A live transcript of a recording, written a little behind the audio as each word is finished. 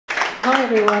Hi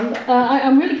everyone.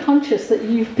 I'm really conscious that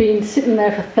you've been sitting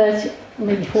there for 30,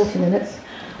 maybe 40 minutes,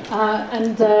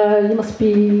 and you must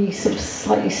be sort of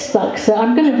slightly stuck. So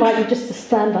I'm going to invite you just to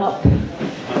stand up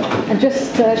and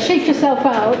just shake yourself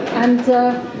out and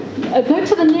go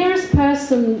to the nearest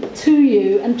person to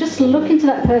you and just look into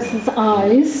that person's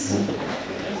eyes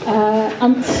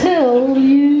until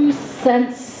you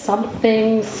sense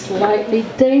something slightly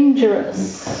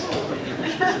dangerous.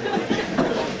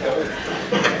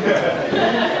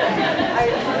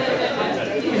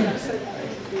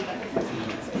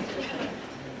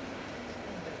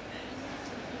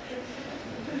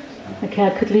 Okay, I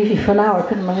could leave you for an hour,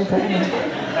 couldn't I? But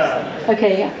anyway.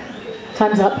 Okay, yeah.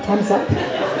 Time's up, time's up.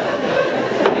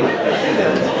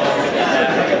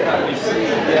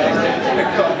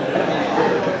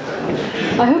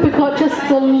 I hope it got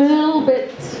just a little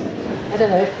bit, I don't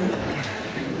know,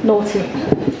 naughty.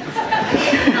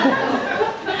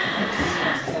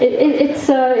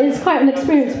 It's quite an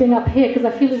experience being up here because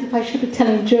I feel as if I should be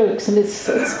telling jokes, and this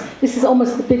is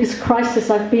almost the biggest crisis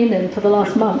I've been in for the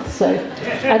last month, so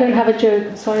I don't have a joke,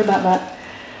 I'm sorry about that.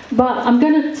 But I'm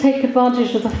going to take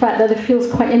advantage of the fact that it feels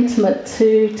quite intimate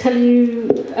to tell you,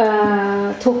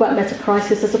 talk about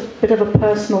metacrisis as a bit of a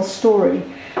personal story,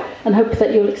 and hope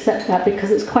that you'll accept that because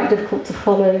it's quite difficult to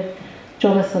follow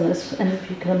Jonathan, as any of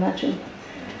you can imagine.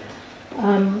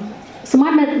 So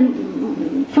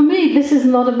for me, this is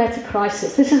not a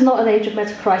metacrisis. This is not an age of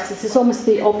metacrisis. It's almost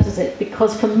the opposite,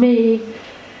 because for me,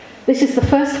 this is the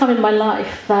first time in my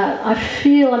life that I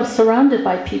feel I'm surrounded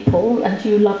by people, and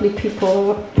you lovely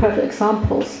people are perfect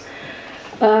examples,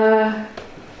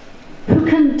 who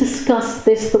can discuss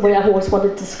this the way I've always wanted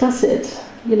to discuss it.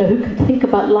 You know, who can think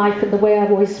about life in the way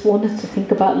I've always wanted to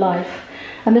think about life.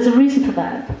 And there's a reason for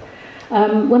that.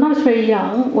 When I was very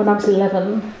young, when I was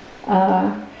 11,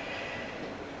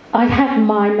 I had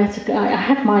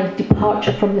my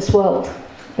departure from this world,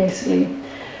 basically.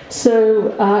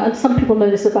 So, and some people know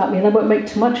this about me, and I won't make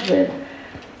too much of it,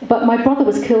 but my brother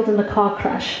was killed in a car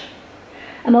crash.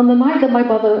 And on the night that my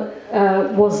brother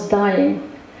was dying,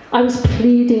 I was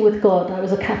pleading with God, I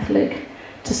was a Catholic,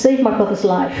 to save my brother's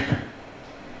life.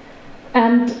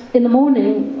 And in the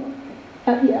morning,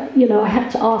 you know, I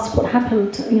had to ask what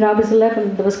happened. You know, I was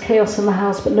 11, there was chaos in the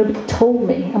house, but nobody told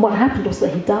me. And what happened was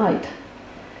that he died.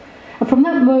 And from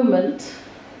that moment,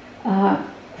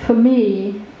 for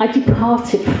me, I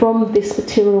departed from this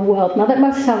material world. Now that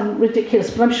might sound ridiculous,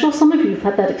 but I'm sure some of you have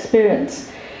had that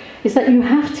experience, is that you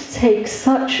have to take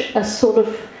such a sort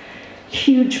of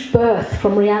huge birth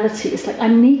from reality. It's like, I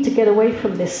need to get away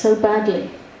from this so badly.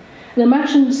 And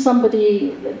imagine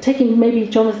somebody taking maybe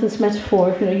Jonathan's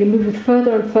metaphor, you know, you're moving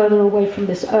further and further away from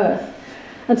this earth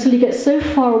until you get so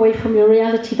far away from your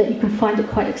reality that you can find it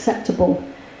quite acceptable.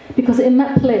 Because in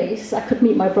that place, I could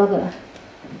meet my brother.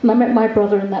 And I met my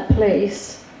brother in that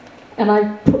place, and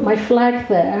I put my flag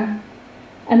there,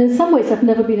 and in some ways I've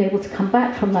never been able to come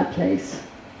back from that place.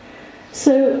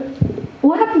 So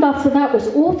what happened after that was,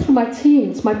 all through my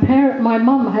teens, my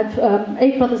mum had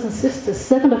 8 brothers and sisters,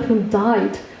 7 of whom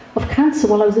died of cancer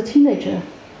while I was a teenager.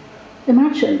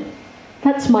 Imagine.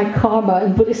 That's my karma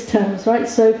in Buddhist terms, right?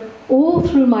 So all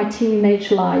through my teenage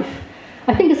life,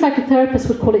 I think a psychotherapist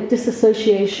would call it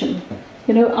disassociation.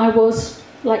 You know, I was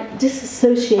like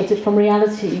disassociated from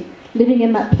reality, living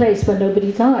in that place where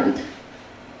nobody died.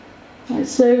 Right?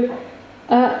 So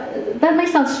that may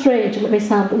sound strange, and it may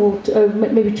sound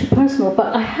maybe too personal,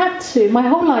 but I had to, my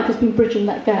whole life has been bridging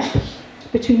that gap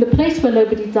between the place where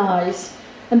nobody dies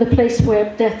and the place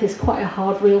where death is quite a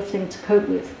hard, real thing to cope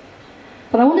with.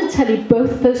 But I want to tell you,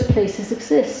 both those places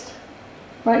exist,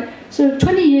 right? So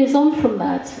 20 years on from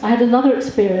that, I had another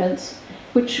experience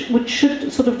which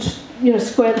should sort of, you know,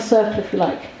 square the circle, if you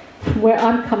like, from where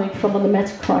I'm coming from on the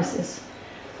meta-crisis.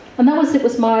 And that was, it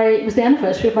was the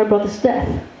anniversary of my brother's death.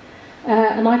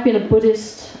 And I've been a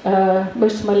Buddhist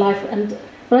most of my life, and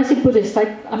when I say Buddhist,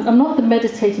 I'm not the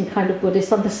meditating kind of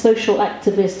Buddhist, I'm the social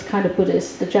activist kind of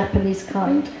Buddhist, the Japanese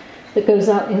kind, that goes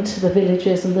out into the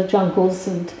villages and the jungles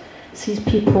and sees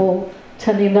people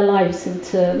turning their lives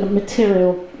into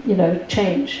material, you know,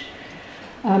 change.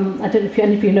 I don't know if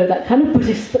any of you know that kind of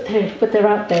Buddhist, but they're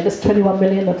out there, there's 21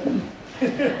 million of them.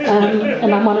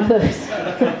 And I'm one of those.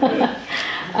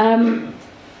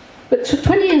 But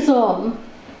 20 years on,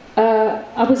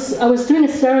 I was doing a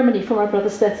ceremony for my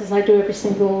brother's death, as I do every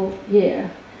single year.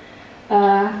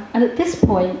 And at this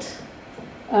point,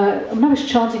 when I was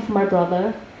chanting for my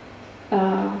brother,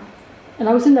 and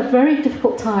I was in a very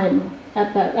difficult time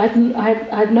at that. I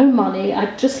had no money,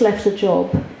 I'd just left a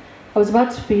job. I was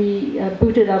about to be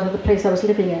booted out of the place I was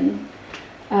living in.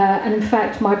 And in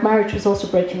fact, my marriage was also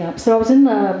breaking up. So I was in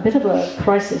a bit of a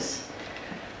crisis.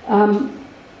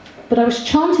 But I was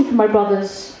chanting for my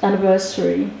brother's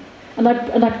anniversary, and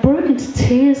I broke into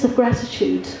tears of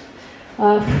gratitude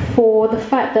for the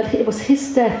fact that it was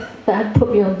his death that had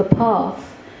put me on the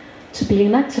path to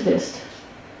being an activist.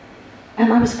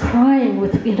 And I was crying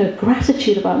with,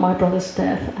 gratitude about my brother's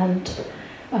death. And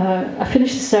I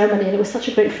finished the ceremony, and it was such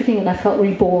a great feeling, and I felt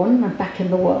reborn and back in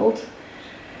the world.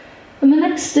 And the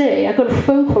next day, I got a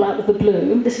phone call out of the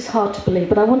blue. This is hard to believe,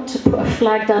 but I want to put a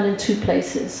flag down in two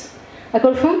places. I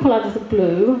got a phone call out of the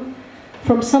blue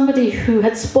from somebody who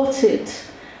had spotted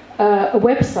a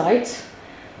website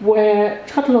where,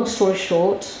 cut a long story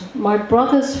short, my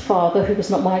brother's father, who was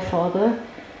not my father,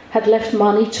 had left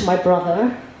money to my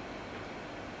brother,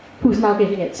 who was now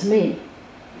giving it to me.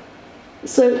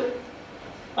 So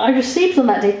I received on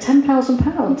that day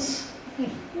 £10,000.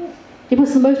 It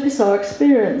was the most bizarre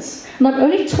experience. And I'm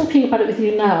only talking about it with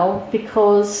you now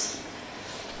because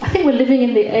I think we're living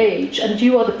in the age, and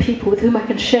you are the people with whom I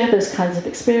can share those kinds of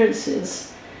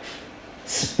experiences.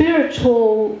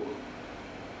 Spiritual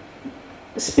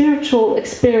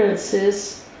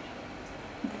experiences,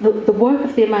 the work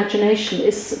of the imagination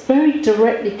is very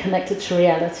directly connected to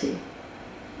reality.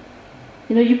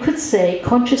 You could say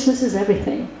consciousness is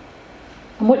everything.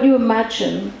 And what you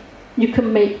imagine, you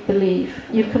can make believe,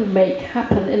 you can make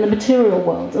happen in the material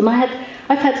world. And I've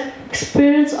had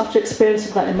experience after experience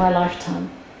of that in my lifetime.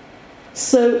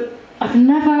 So I've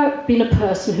never been a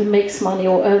person who makes money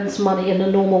or earns money in a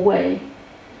normal way.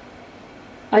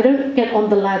 I don't get on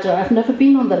the ladder. I've never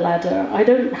been on the ladder. I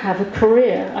don't have a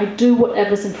career. I do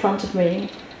whatever's in front of me.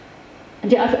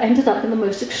 And yet I've ended up in the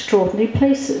most extraordinary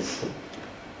places.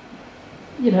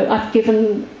 I've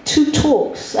given 2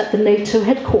 talks at the NATO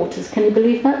headquarters. Can you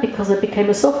believe that? Because I became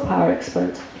a soft power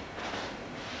expert.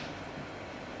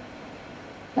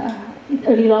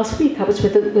 Only last week I was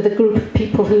with a group of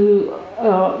people who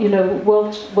are,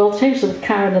 world changers, with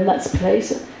Karen and that's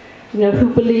place,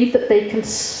 who believe that they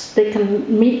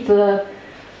can meet the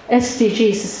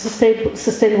SDGs, the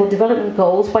Sustainable Development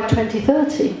Goals, by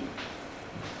 2030.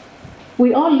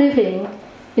 We are living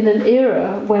in an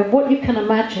era where what you can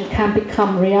imagine can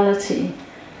become reality.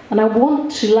 And I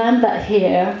want to land that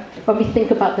here when we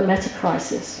think about the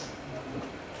meta-crisis.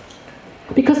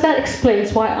 Because that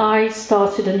explains why I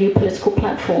started a new political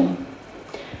platform.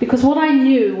 Because what I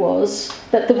knew was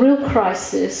that the real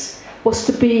crisis was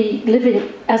to be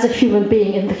living as a human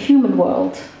being in the human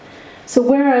world. So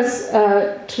whereas,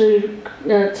 to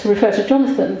refer to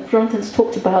Jonathan's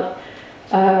talked about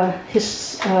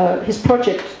his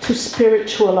project to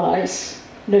spiritualize,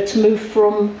 to move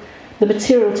from the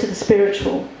material to the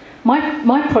spiritual.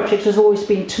 My project has always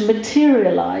been to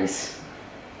materialize,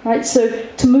 right? So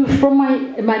to move from my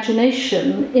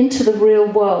imagination into the real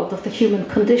world of the human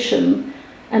condition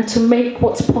and to make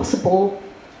what's possible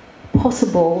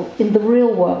in the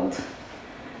real world.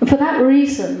 And for that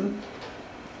reason,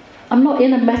 I'm not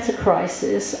in a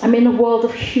meta-crisis, I'm in a world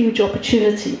of huge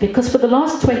opportunity, because for the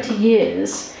last 20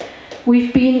 years,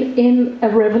 we've been in a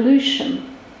revolution.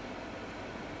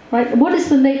 Right? What is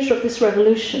the nature of this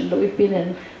revolution that we've been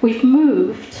in? We've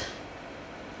moved,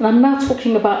 and I'm now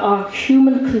talking about our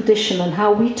human condition and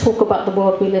how we talk about the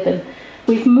world we live in.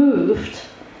 We've moved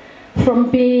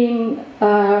from being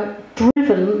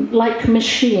driven like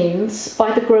machines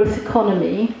by the growth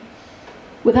economy,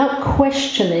 without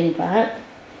questioning that,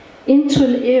 into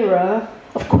an era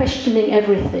of questioning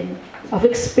everything, of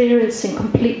experiencing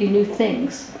completely new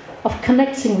things, of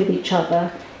connecting with each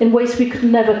other in ways we could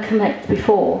never connect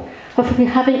before, of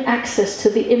having access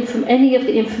to any of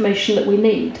the information that we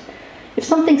need. If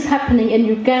something's happening in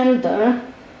Uganda,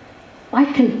 I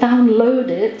can download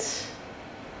it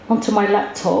onto my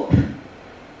laptop,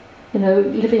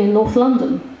 living in North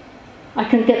London. I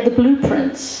can get the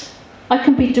blueprints. I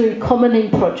can be doing commoning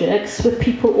projects with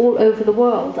people all over the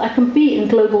world. I can be in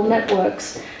global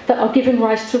networks that are giving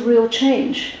rise to real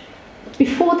change.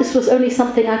 Before, this was only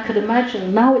something I could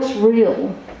imagine. Now it's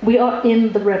real. We are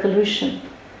in the revolution.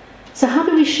 So how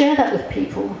do we share that with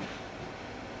people?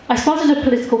 I started a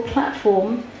political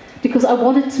platform because I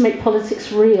wanted to make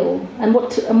politics real. And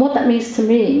what that means to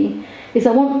me is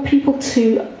I want people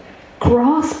to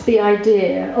grasp the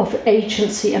idea of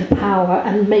agency and power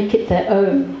and make it their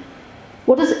own.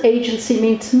 What does agency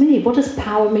mean to me? What does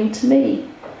power mean to me?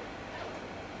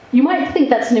 You might think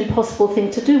that's an impossible thing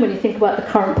to do when you think about the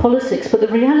current politics, but the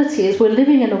reality is we're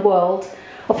living in a world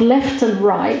of left and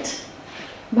right.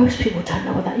 Most people don't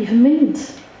know what that even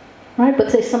means, right?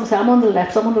 But some say, I'm on the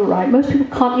left, I'm on the right. Most people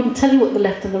can't even tell you what the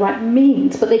left and the right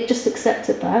means, but they've just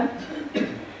accepted that.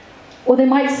 Or they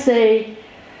might say,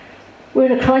 we're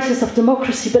in a crisis of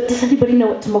democracy, but does anybody know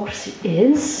what democracy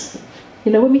is?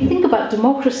 You know, when we think about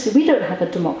democracy, we don't have a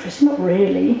democracy, not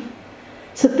really.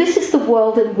 So this is the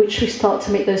world in which we start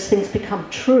to make those things become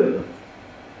true.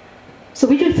 So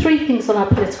we do three things on our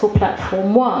political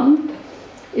platform. One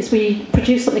is we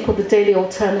produce something called the Daily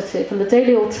Alternative, and the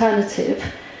Daily Alternative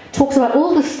talks about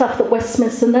all the stuff that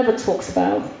Westminster never talks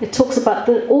about. It talks about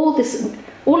all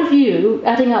of you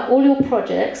adding up all your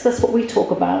projects. That's what we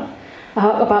talk about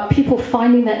people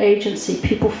finding their agency,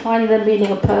 people finding their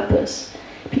meaning and purpose,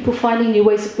 people finding new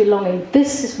ways of belonging.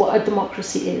 This is what a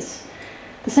democracy is.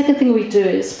 The second thing we do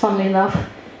is, funnily enough,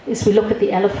 is we look at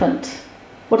the elephant.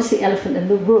 What is the elephant in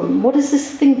the room? What is this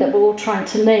thing that we're all trying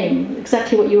to name?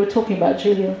 Exactly what you were talking about,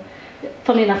 Julian.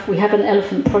 Funnily enough, we have an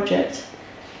elephant project,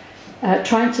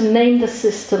 trying to name the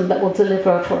system that will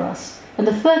deliver for us. And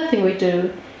the third thing we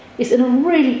do is, in a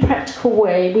really practical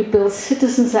way, we build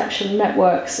citizens' action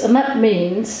networks. And that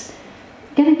means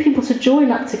getting people to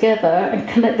join up together and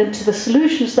connect them to the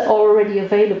solutions that are already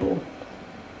available.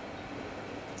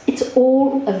 It's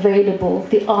all available.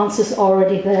 The answer's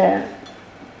already there.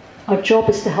 Our job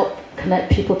is to help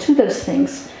connect people to those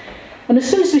things. And as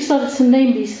soon as we started to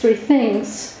name these three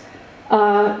things,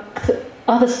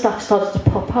 other stuff started to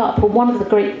pop up. And one of the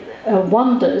great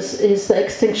wonders is that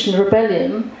Extinction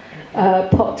Rebellion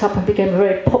popped up and became a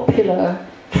very popular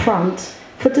front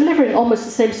for delivering almost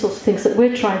the same sorts of things that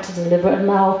we're trying to deliver, and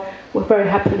now we're very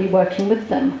happily working with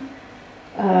them.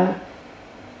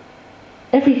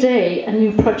 Every day a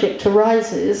new project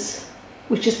arises,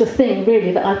 which is the thing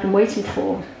really that I've been waiting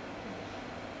for.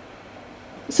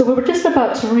 So we were just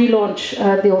about to relaunch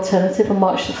the Alternative on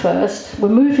March the 1st. We're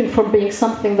moving from being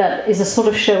something that is a sort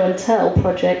of show and tell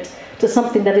project to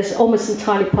something that is almost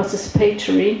entirely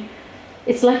participatory.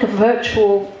 It's like a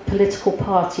virtual political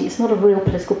party. It's not a real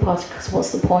political party, because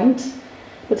what's the point?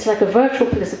 But it's like a virtual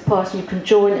political party. You can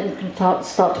join and you can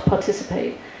start to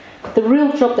participate. The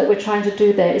real job that we're trying to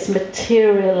do there is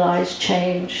materialize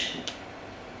change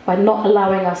by not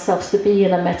allowing ourselves to be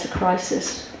in a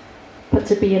meta-crisis, but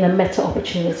to be in a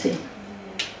meta-opportunity.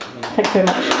 Thank you very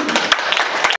much.